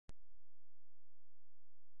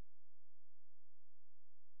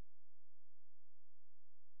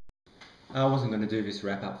I wasn't going to do this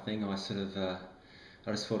wrap up thing. I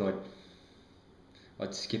just thought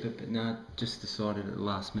I'd skip it, but no, just decided at the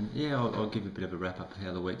last minute. Yeah, I'll give a bit of a wrap up of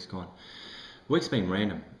how the week's gone. Week's been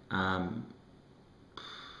random.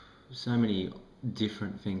 So many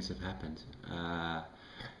different things have happened.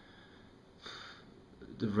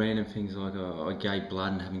 The random things like I gave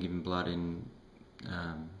blood and haven't given blood in,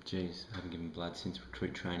 I haven't given blood since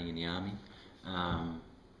recruit training in the army.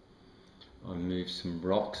 I moved some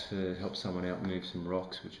rocks to help someone out move some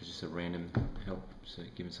rocks, which was just a random help, so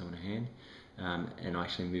giving someone a hand. And I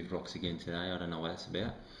actually moved rocks again today. I don't know what that's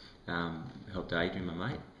about. Helped Adrian, my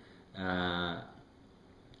mate.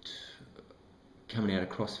 Coming out of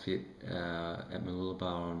CrossFit at Mooloolaba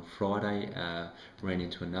on Friday, ran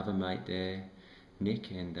into another mate there, Nick,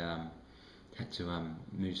 and had to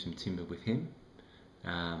move some timber with him.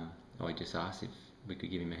 I just asked if we could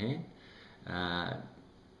give him a hand.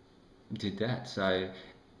 Did that. So,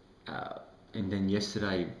 and then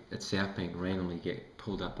yesterday at Southbank, randomly get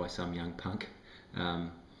pulled up by some young punk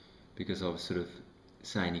because I was sort of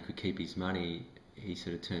saying he could keep his money. He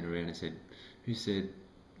sort of turned around and said, "Who said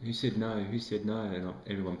no? Who said no?" And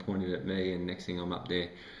everyone pointed at me, and next thing I'm up there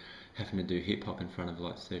having to do hip hop in front of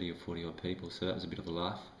like 30 or 40 odd people. So that was a bit of a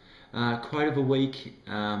laugh. Quote of the week: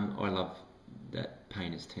 I love that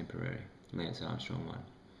pain is temporary. Lance Armstrong one.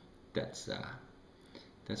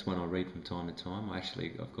 That's one I read from time to time.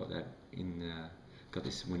 I've got that got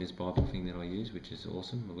this Winner's Bible thing that I use, which is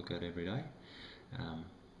awesome. I look at it every day,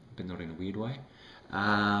 but not in a weird way.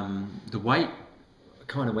 The weight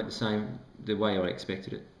kind of went the way I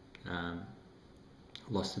expected it.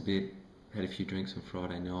 Lost a bit, had a few drinks on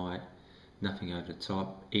Friday night, nothing over the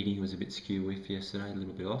top. Eating was a bit skew with yesterday, a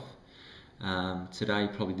little bit off. Today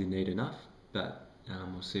probably didn't eat enough, but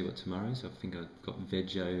we'll see what tomorrow is. I think I've got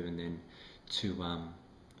veggie and then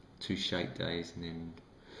two shake days and then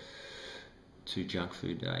 2 junk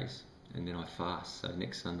food days, and then I fast. So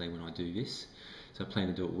next Sunday when I do this, so I plan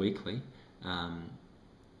to do it weekly. I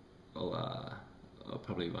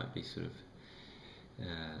probably won't be sort of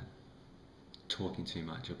talking too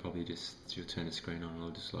much. I'll probably you'll turn the screen on and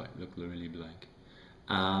I'll just like look really blank.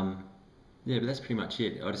 Yeah, but that's pretty much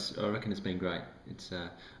it. I reckon it's been great.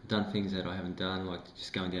 I've done things that I haven't done, like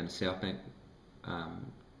just going down to Southbank,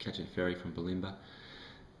 catching a ferry from Bulimba.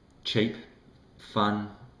 Cheap,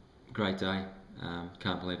 fun, great day.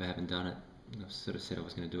 Can't believe I haven't done it. I've sort of said I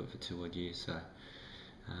was going to do it for 2 odd years, so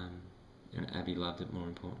and Abby loved it more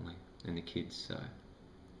importantly, and the kids. So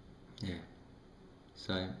yeah,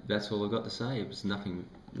 so that's all I got to say. It was nothing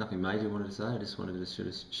major I wanted to say. I just wanted to sort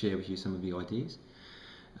of share with you some of the ideas,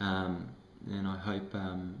 and I hope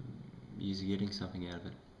you're getting something out of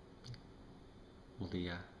it. Or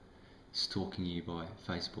the stalking you by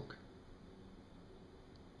Facebook.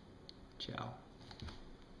 Ciao.